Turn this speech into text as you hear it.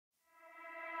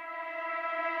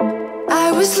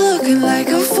I was looking like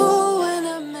a fool when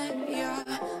I met you.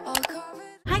 All covered.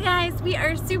 Hi guys, we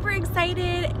are super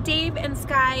excited. Dave and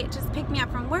Sky just picked me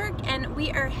up from work and we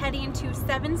are heading to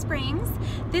Seven Springs.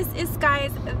 This is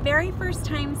Sky's very first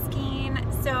time skiing,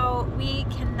 so we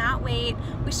cannot wait.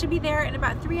 We should be there in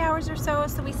about 3 hours or so,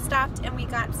 so we stopped and we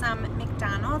got some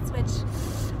McDonald's, which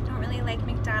I don't really like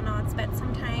McDonald's, but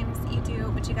sometimes you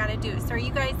do what you gotta do. So are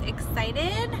you guys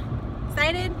excited?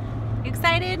 Excited?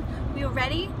 Excited? We are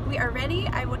ready? We are ready.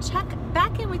 I will check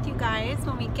back in with you guys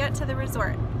when we get to the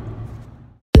resort.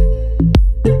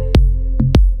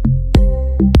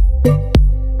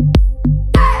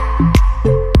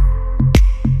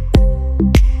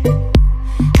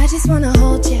 I just wanna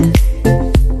hold you.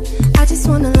 I just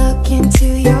wanna look into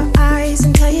your eyes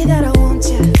and tell you that I want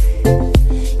you.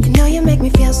 You know you make me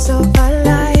feel so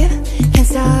alive. Can't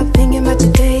stop thinking about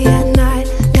you day and night.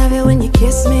 Love it when you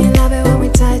kiss me, love it when we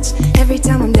touch. Every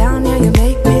time I'm down here, you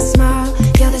make me smile.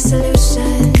 You're the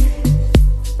solution.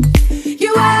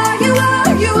 You are, you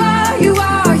are, you are, you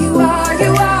are, you are,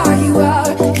 you are, you are.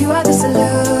 You are the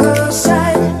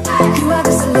solution. You are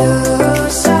the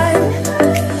solution.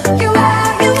 You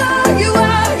are, you are, you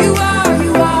are, you are,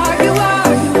 you are, you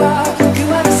are, you are. You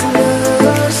are the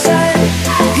solution.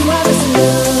 You are the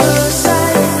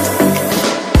solution.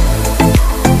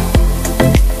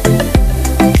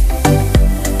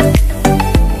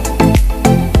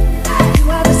 You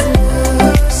are the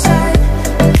solution.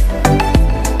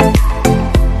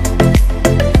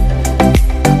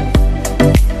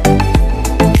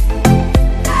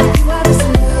 You are the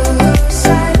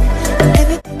solution.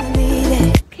 Everything I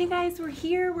needed. Okay guys, we're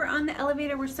here, we're on the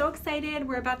elevator, we're so excited.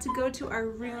 We're about to go to our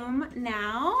room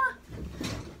now.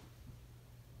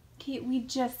 Okay, we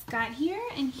just got here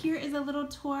and here is a little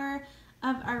tour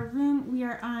of our room. We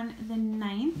are on the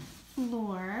 9th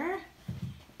floor.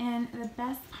 And the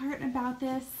best part about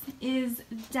this is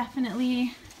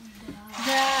definitely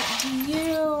the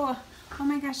view. Oh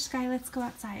my gosh, Sky, let's go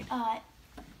outside.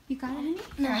 You got it, honey?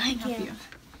 No, Here, I can help can't. you.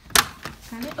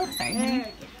 Got it? Oh, sorry, honey.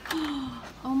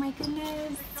 Oh my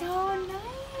goodness, so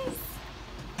nice.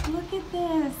 Look at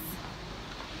this.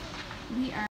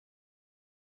 We are.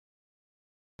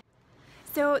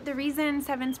 So the reason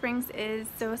Seven Springs is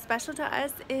so special to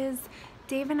us is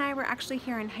Dave and I were actually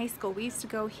here in high school. We used to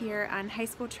go here on high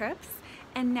school trips,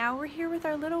 and now we're here with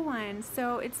our little one.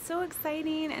 So it's so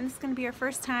exciting, and it's going to be our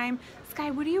first time. Sky,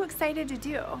 what are you excited to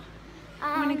do?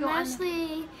 wanna go on-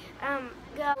 mostly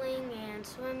going and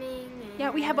swimming. And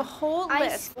Yeah, we have a whole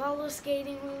list. Roller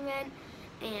skating we went,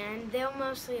 and they're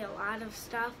mostly a lot of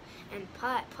stuff. And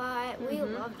putt-putt. We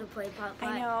love to play putt-putt.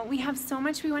 I know, we have so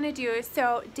much we want to do.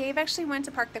 So Dave actually went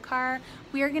to park the car.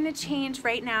 We are going to change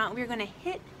right now. We're going to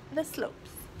hit the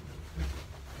slopes.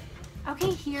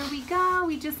 Okay, here we go.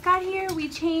 We just got here. We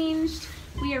changed.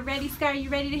 We are ready. Sky, are you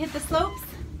ready to hit the slopes?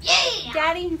 Yeah!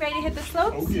 Daddy, you ready to hit the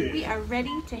slopes? Oh, yeah. We are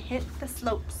ready to hit the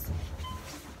slopes.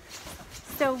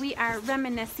 So we are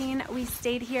reminiscing. We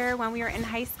stayed here when we were in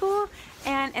high school,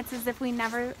 and it's as if we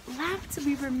never left.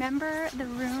 We remember the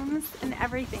rooms and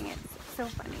everything. It's so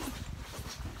funny.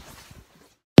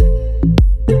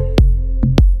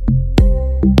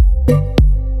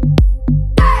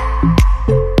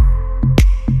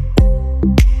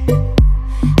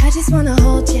 I just wanna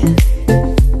hold you.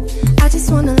 I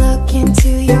just wanna look into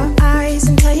your eyes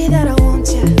and tell you that I want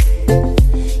you.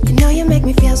 You know you make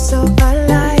me feel so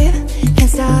alive. Can't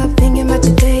stop thinking about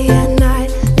you day and night.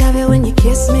 Love it when you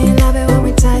kiss me, love it when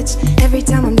we touch. Every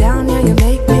time I'm down here, you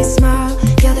make me smile.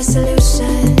 You're the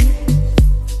solution.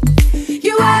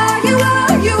 You are, you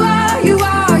are, you are, you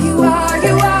are, you are,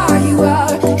 you are, you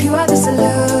are. You are the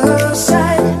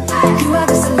solution. You are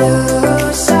the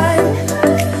solution.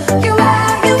 You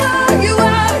are, you are, you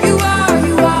are, you are,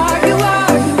 you are, you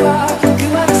are, you are. You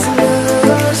are the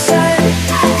solution.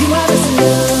 You are the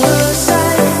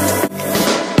solution.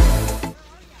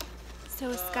 So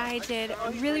Sky did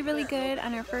really, really good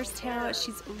on her first tail.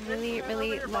 She's really,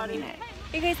 really loving it.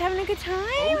 Are you guys having a good time?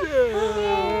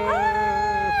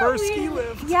 Yeah. First ski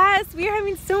lift. Yes, we are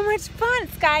having so much fun.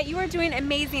 Sky, you are doing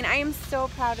amazing. I am so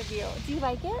proud of you. Do you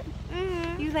like it?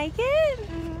 You like it?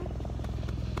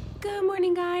 Good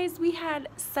morning, guys. We had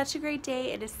such a great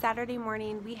day. It is Saturday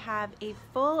morning. We have a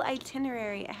full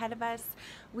itinerary ahead of us.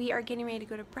 We are getting ready to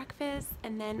go to breakfast,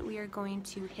 and then we are going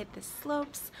to hit the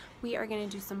slopes. We are going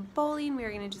to do some bowling. We are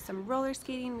going to do some roller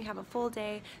skating. We have a full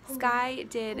day. Sky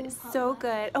did so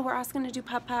good. Oh, we're also going to do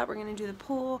putt-putt. We're going to do the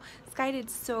pool. Sky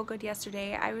did so good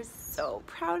yesterday. I was so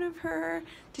proud of her.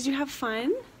 Did you have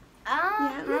fun?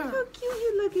 Yeah, look how cute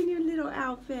you look in your little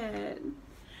outfit.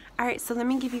 All right, so let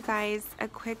me give you guys a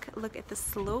quick look at the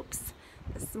slopes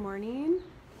this morning.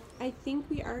 I think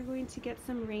we are going to get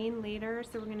some rain later,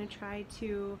 so we're going to try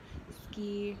to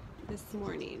ski this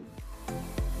morning.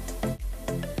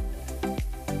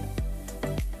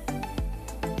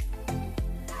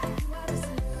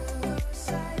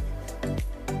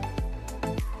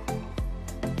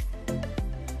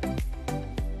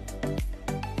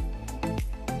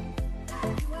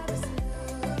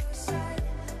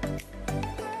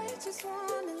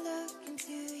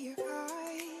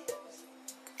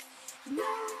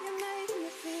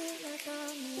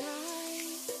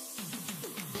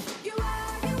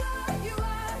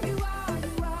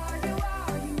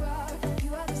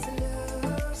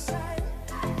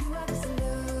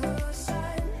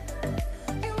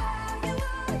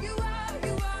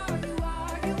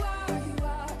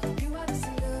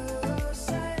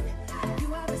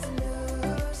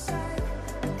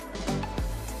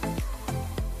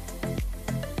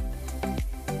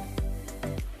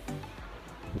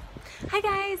 Hi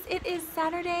guys, it is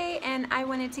Saturday and I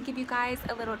wanted to give you guys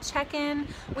a little check-in.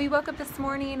 We woke up this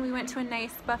morning, we went to a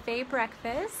nice buffet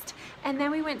breakfast, and then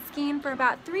we went skiing for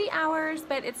about 3 hours,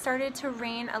 but it started to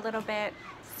rain a little bit.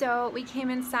 So we came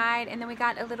inside and then we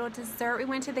got a little dessert. We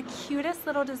went to the cutest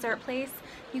little dessert place.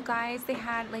 You guys, they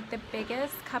had like the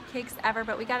biggest cupcakes ever,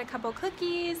 but we got a couple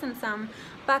cookies and some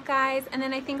Buckeyes, and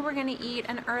then I think we're gonna eat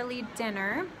an early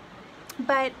dinner.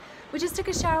 But we just took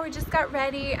a shower, we just got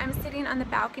ready. I'm sitting on the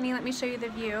balcony. Let me show you the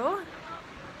view.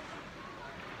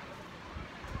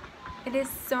 It is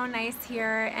so nice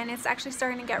here, and it's actually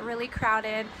starting to get really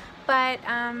crowded. But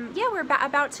yeah, we're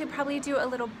about to probably do a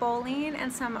little bowling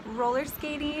and some roller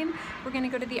skating. We're gonna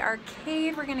go to the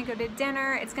arcade, we're gonna go to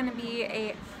dinner. It's gonna be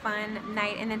a fun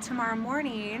night. And then tomorrow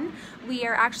morning, we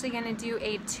are actually gonna do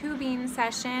a tubing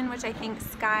session, which I think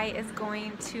Sky is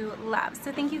going to love.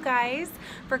 So thank you guys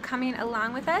for coming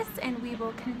along with us, and we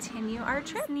will continue our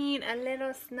trip. Need a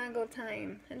little snuggle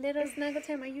time. A little snuggle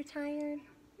time. Are you tired?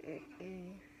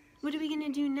 What are we gonna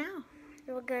do now?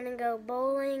 We're gonna go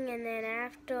bowling, and then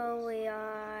after we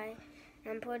are,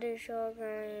 I'm pretty sure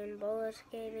going roller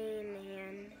skating,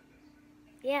 and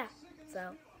yeah,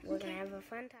 so we're gonna have a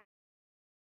fun time.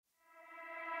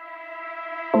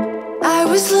 I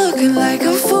was looking like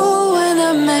a fool when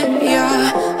I met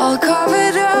ya, all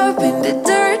covered up in the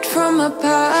dirt from my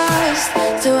past.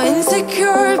 So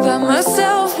insecure by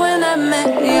myself when I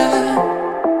met ya.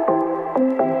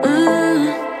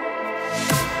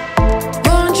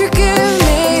 Won't you give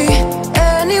me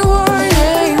any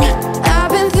warning? I've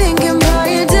been thinking about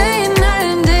you day and night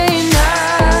and day and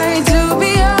night. To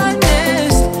be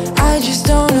honest, I just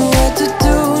don't know what to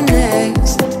do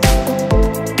next.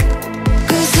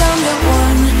 Cause I'm the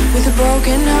one with a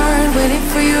broken heart, waiting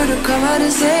for you to come out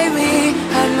and save me.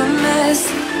 I'm a mess,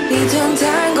 need to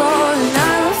untangle, and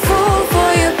I'm a fool for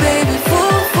you, baby.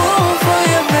 Fool for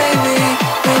you, baby.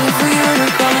 Waiting for you to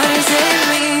come out and save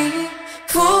me.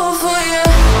 Fool for you.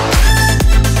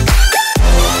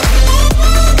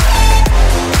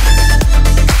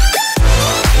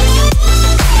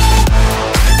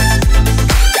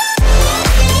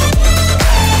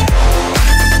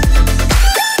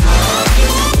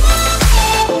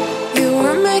 You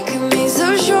were making me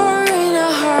so sure in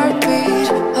a heartbeat.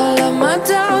 All of my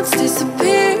doubts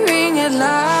disappearing at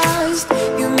last.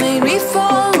 You made me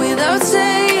fall without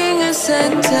saying a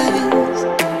sentence.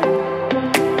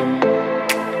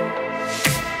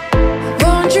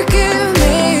 Won't you give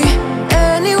me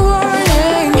any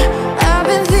warning? I've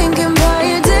been thinking about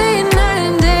you day and night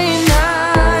and day and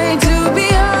night. To be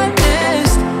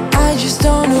honest, I just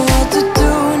don't know what to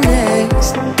do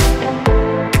next.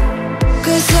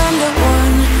 Cause I'm the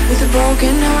one with a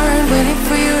broken heart, waiting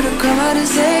for you to come out and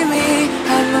save me.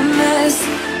 I'm a mess,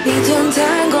 need to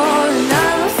untangle, and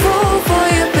I'm a fool for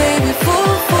you, baby.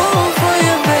 Fool for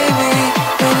you, baby.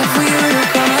 Waiting for you to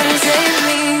come out and save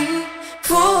me.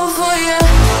 Fool for you.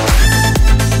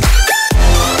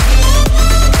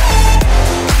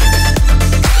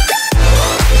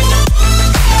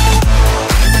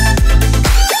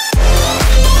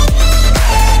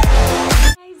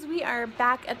 Guys, we are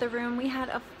back at the room. We had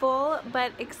a full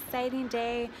but exciting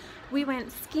day. We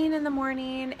went skiing in the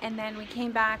morning, and then we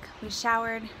came back, we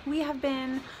showered. We have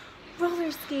been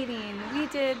roller skating, we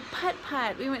did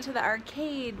putt-putt, we went to the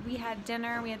arcade, we had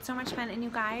dinner, we had so much fun. And you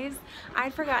guys,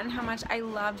 I'd forgotten how much I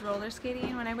loved roller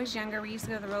skating. When I was younger, we used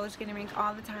to go to the roller skating rink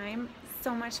all the time.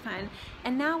 So much fun.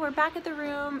 And now we're back at the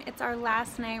room. It's our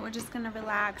last night. We're just gonna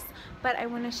relax, but I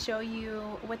want to show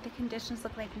you what the conditions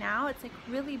look like now. It's like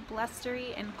really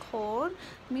blustery and cold.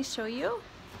 Let me show you.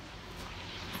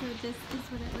 So this is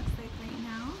what it looks like right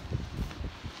now.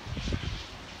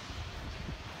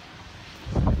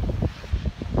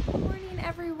 Good morning,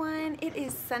 everyone. everyone, it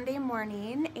is Sunday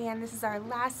morning and this is our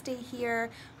last day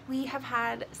here. We have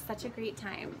had such a great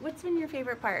time. What's been your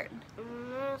favorite part?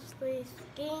 Mostly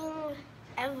skiing,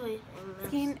 everything.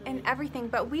 Skiing and everything,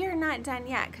 but we are not done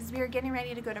yet because we are getting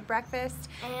ready to go to breakfast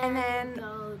and then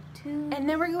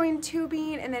we're going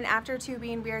tubing, and then after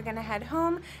tubing we are going to head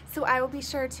home. So I will be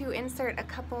sure to insert a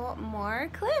couple more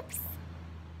clips.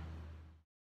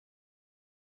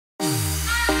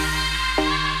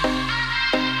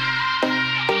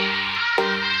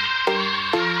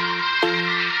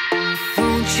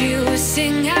 You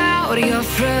sing out your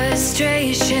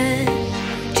frustration,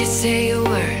 just say a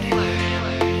word.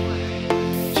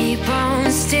 Keep on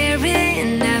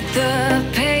staring at the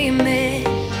pavement,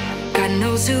 God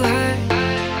knows who hurt.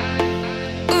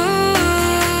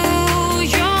 Ooh,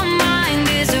 your mind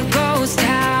is a ghost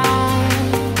town,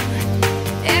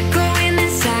 echoing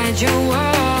inside your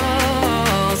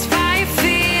walls, 5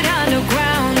 feet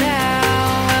underground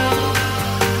now.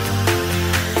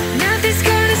 Nothing's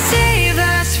gonna save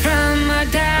us from our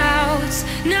doubts,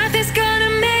 nothing's gonna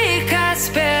make us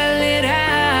spell it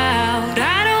out.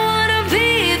 I don't wanna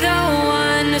be the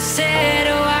one who said,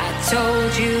 oh, I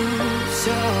told you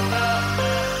so.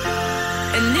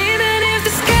 And even if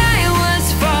the sky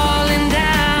was falling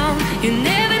down, you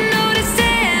never noticed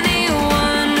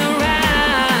anyone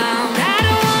around. I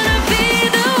don't wanna be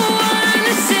the one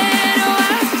who said, oh,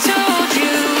 I told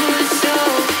you so,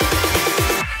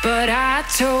 but I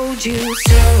told you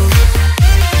so.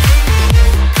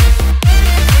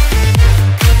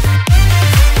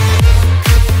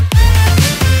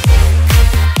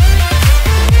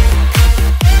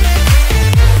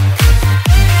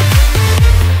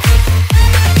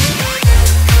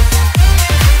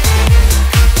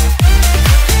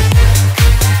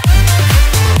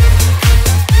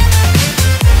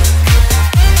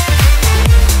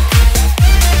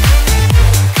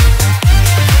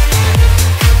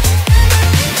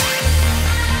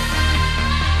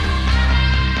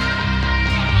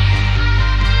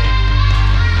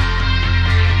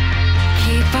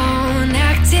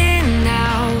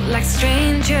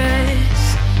 Strangers,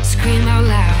 scream out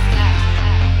loud.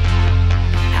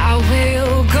 I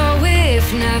will go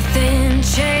if nothing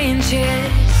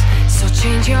changes, so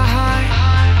change your heart.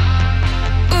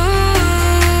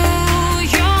 Ooh,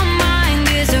 your mind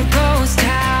is a ghost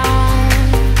town,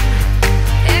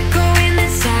 echoing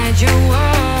inside your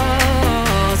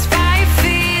walls, 5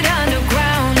 feet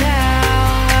underground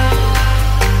now.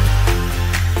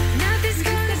 Nothing's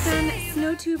gonna Done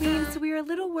snow tubing, so we were a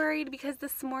little worried because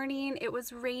this morning it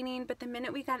was raining, but the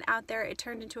minute we got out there it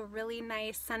turned into a really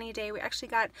nice sunny day. We actually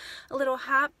got a little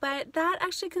hot, but that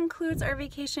actually concludes our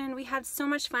vacation. We had so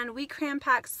much fun. We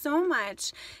cram-packed so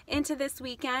much into this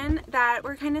weekend that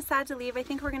we're kind of sad to leave. I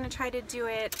think we're going to try to do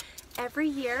it every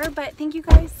year, but thank you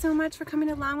guys so much for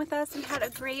coming along with us. We had a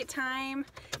great time.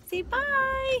 Say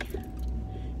bye!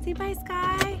 Say bye,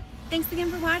 Sky! Thanks again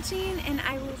for watching, and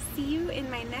I will see you in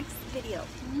my next video.